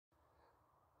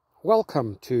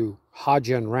Welcome to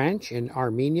Hajian Ranch in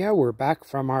Armenia. We're back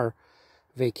from our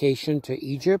vacation to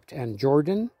Egypt and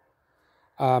Jordan.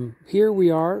 Here we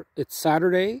are. It's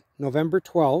Saturday, November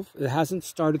 12th. It hasn't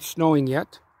started snowing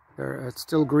yet. It's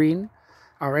still green.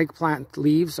 Our eggplant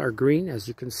leaves are green, as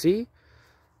you can see.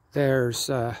 There's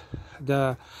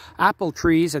the apple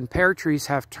trees and pear trees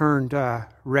have turned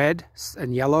red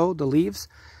and yellow, the leaves.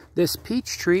 This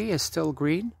peach tree is still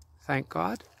green, thank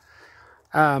God.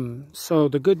 So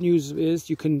the good news is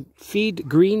you can feed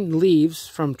green leaves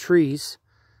from trees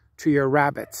to your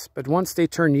rabbits. But once they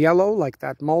turn yellow, like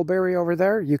that mulberry over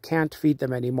there, you can't feed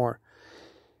them anymore.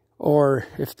 Or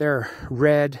if they're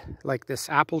red, like this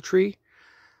apple tree,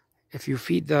 if you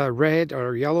feed the red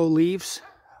or yellow leaves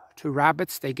to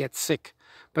rabbits, they get sick.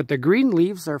 But the green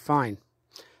leaves are fine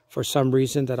for some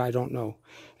reason that I don't know.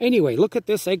 Anyway, look at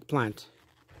this eggplant.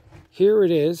 Here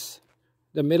it is.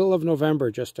 The middle of November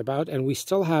just about, and we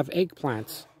still have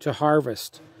eggplants to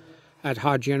harvest at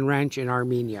Hajian Ranch in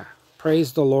Armenia.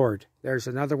 Praise the Lord. There's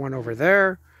another one over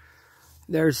there.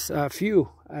 There's a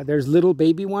few. There's little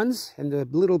baby ones, and the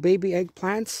little baby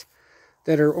eggplants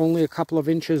that are only a couple of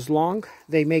inches long,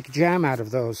 they make jam out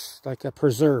of those, like a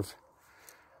preserve.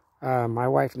 My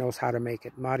wife knows how to make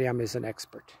it. Mariam is an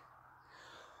expert.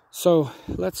 So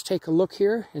let's take a look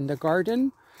here in the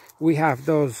garden. We have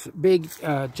those big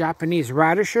Japanese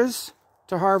radishes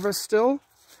to harvest still.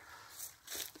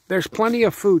 There's plenty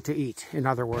of food to eat, in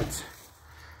other words.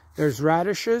 There's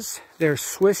radishes, there's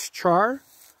Swiss chard,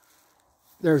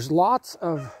 there's lots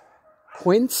of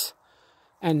quince,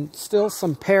 and still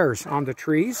some pears on the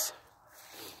trees.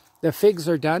 The figs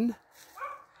are done.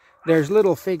 There's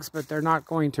little figs, but they're not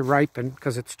going to ripen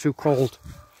because it's too cold.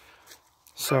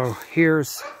 So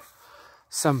here's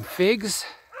some figs.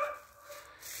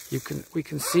 We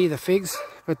can see the figs,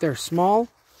 but they're small,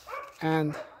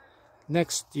 and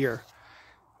next year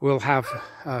we'll have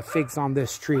figs on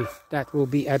this tree that will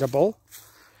be edible.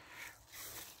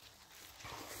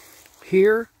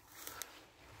 Here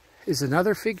is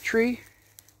another fig tree,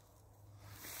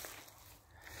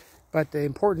 but the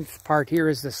important part here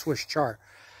is the Swiss chard.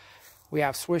 We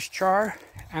have Swiss chard,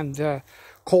 and the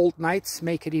cold nights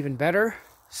make it even better.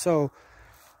 So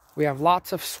we have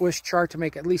lots of Swiss chard to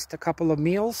make at least a couple of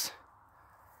meals.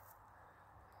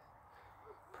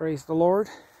 Praise the Lord.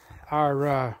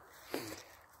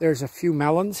 There's a few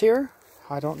melons here.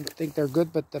 I don't think they're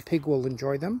good, but the pig will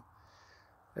enjoy them.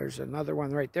 There's another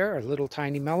one right there, a little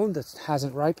tiny melon that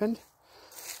hasn't ripened.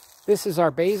 This is our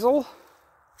basil,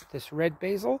 this red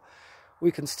basil.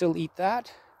 We can still eat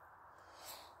that.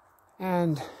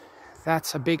 And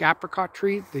that's a big apricot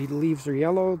tree. The leaves are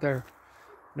yellow. They're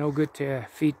no good to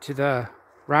feed to the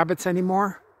rabbits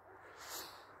anymore.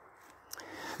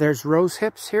 There's rose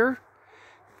hips here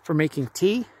for making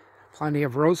tea. Plenty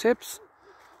of rose hips.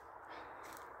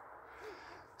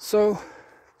 So,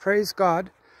 praise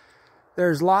God.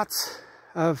 There's lots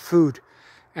of food.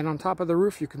 And on top of the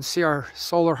roof, you can see our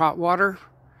solar hot water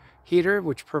heater,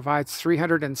 which provides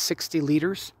 360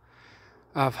 liters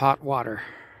of hot water.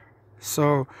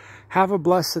 So, have a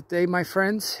blessed day, my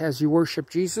friends, as you worship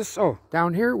Jesus. Oh,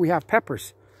 down here we have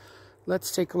peppers.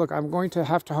 Let's take a look. I'm going to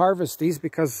have to harvest these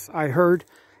because I heard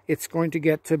it's going to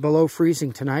get to below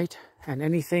freezing tonight. And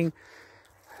anything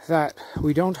that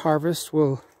we don't harvest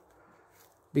will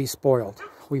be spoiled.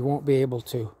 We won't be able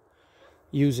to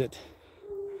use it.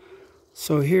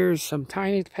 So here's some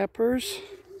tiny peppers.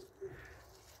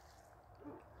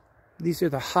 These are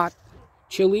the hot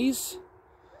chilies.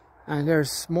 And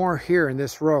there's more here in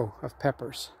this row of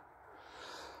peppers.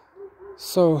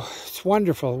 So it's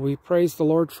wonderful. We praise the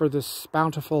Lord for this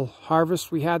bountiful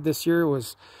harvest we had this year. It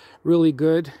was really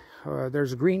good.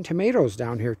 There's green tomatoes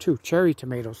down here too, cherry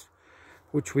tomatoes,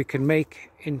 which we can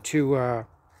make into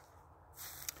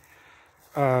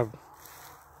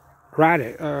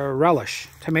relish,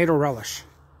 tomato relish.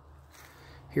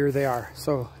 Here they are.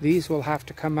 So these will have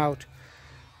to come out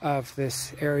of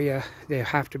this area. They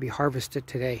have to be harvested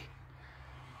today,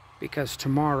 because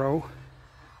tomorrow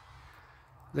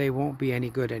they won't be any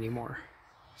good anymore.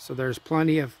 So there's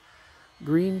plenty of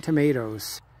green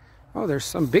tomatoes. Oh, there's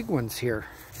some big ones here,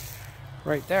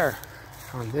 right there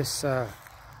on this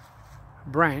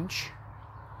branch.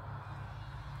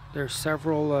 There's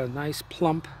several nice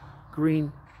plump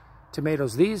green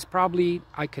tomatoes. These probably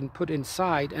I can put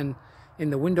inside and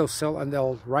in the windowsill, and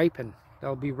they'll ripen.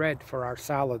 They'll be red for our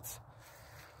salads.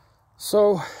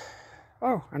 So,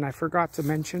 oh, and I forgot to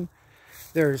mention,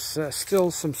 there's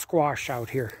still some squash out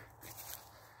here.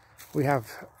 We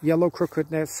have yellow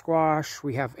crooked-neck squash,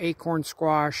 we have acorn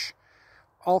squash,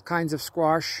 all kinds of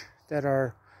squash that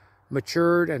are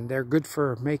matured, and they're good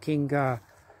for making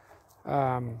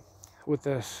with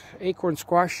the acorn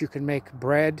squash, you can make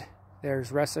bread.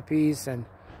 There's recipes, and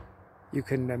you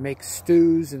can make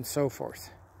stews and so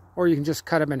forth. Or you can just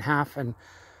cut them in half and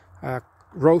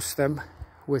roast them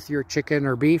with your chicken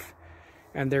or beef,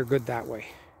 and they're good that way.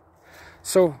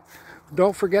 So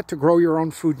don't forget to grow your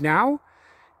own food now.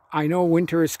 I know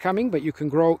winter is coming, but you can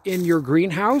grow in your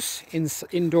greenhouse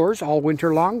indoors all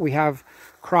winter long. We have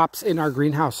crops in our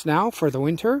greenhouse now for the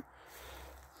winter.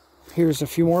 Here's a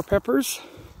few more peppers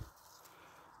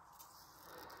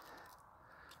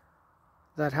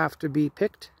that have to be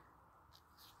picked.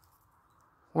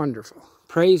 Wonderful.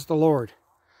 Praise the Lord.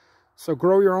 So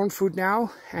grow your own food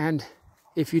now, and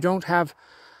if you don't have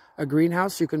a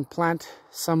greenhouse, you can plant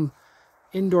some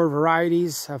indoor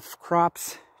varieties of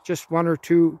crops, just 1 or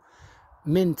 2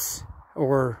 mints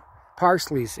or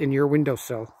parsleys in your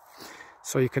windowsill,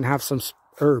 so you can have some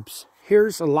herbs.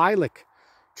 Here's a lilac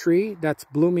tree that's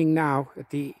blooming now at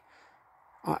the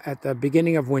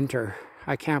beginning of winter.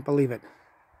 I can't believe it.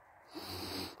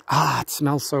 Ah, it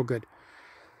smells so good.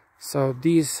 So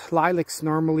these lilacs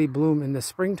normally bloom in the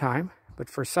springtime, but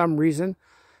for some reason,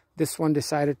 this one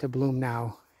decided to bloom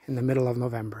now in the middle of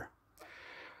November.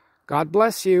 God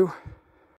bless you.